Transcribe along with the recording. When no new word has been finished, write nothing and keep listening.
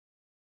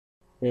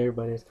Hey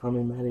everybody, it's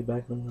Tommy Maddie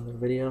back with another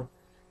video,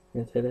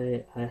 and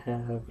today I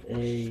have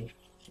a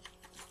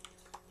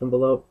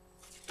envelope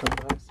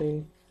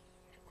unboxing.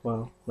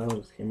 Well, that one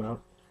just came out.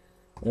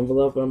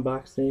 Envelope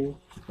unboxing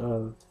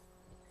of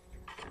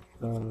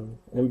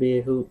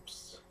NBA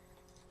hoops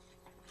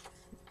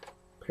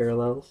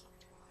parallels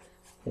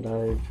that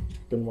I've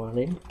been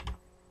wanting.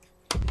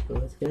 So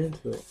let's get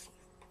into it.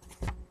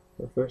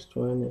 The first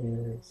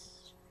one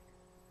is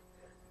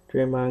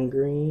Draymond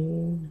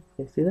Green.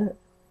 Can you see that?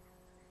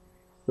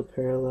 The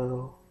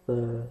parallel,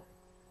 the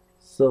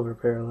silver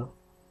parallel.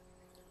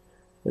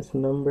 It's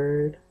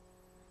numbered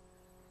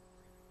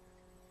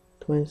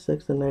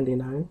 26 and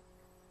 99.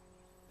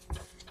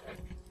 So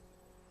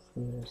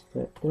there's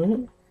that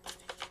one.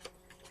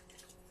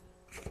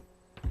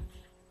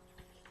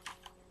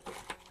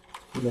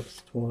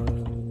 Next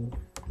one,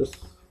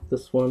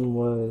 this one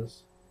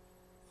was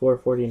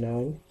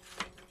 $4.49.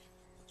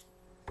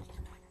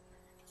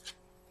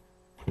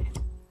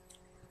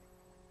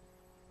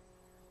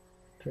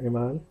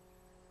 Draymond,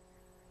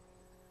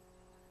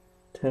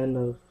 10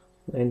 of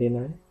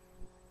 99.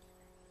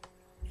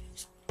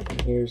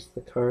 And here's the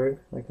card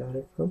I got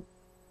it from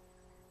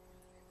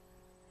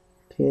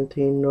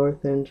TNT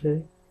North NJ.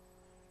 If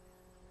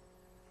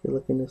you're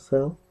looking to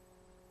sell,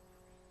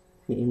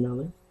 you email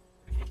me.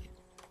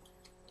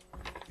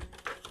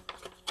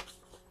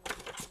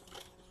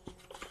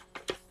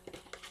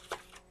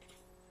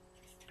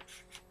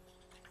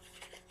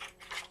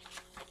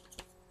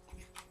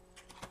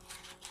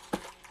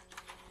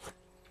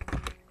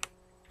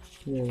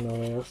 And the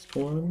last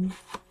one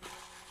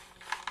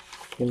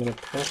came in a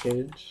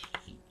package.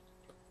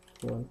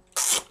 One.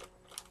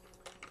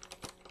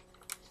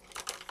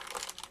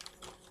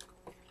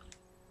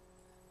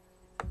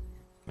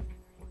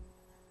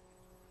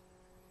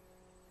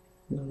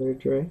 Another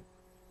Dre.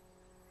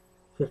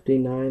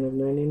 59 of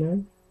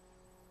 99.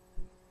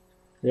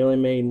 They only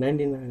made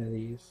 99 of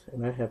these,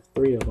 and I have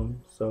 3 of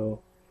them,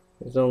 so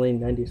there's only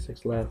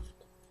 96 left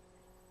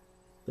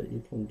that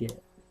you can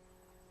get.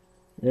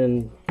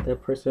 And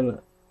that person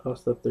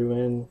also threw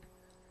in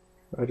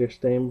Roger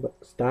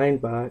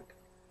Steinbach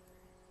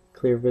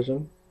Clear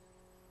Vision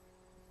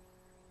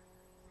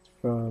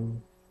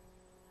from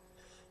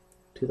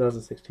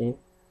 2016.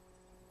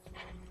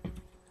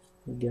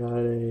 We got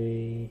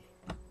a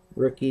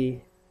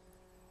rookie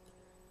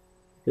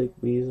Big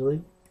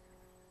Beasley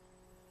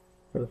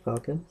for the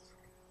Falcons.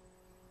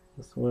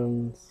 This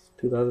one's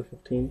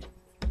 2015.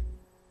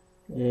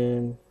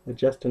 And a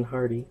Justin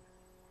Hardy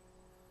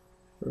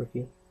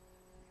rookie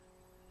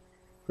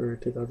for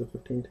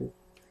 2015 too.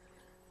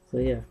 So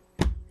yeah,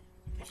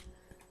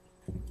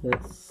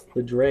 that's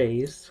the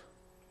Dre's.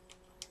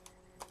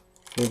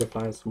 Need to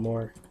find some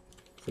more.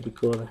 It'd be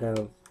cool to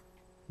have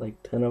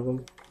like 10 of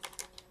them,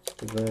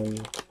 because then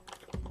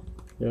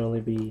there'll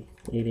only be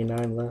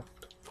 89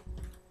 left.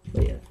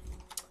 But yeah,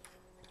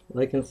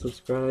 like and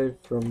subscribe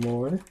for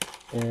more,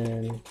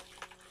 and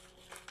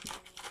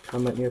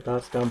comment your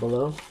thoughts down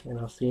below, and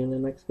I'll see you in the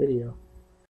next video.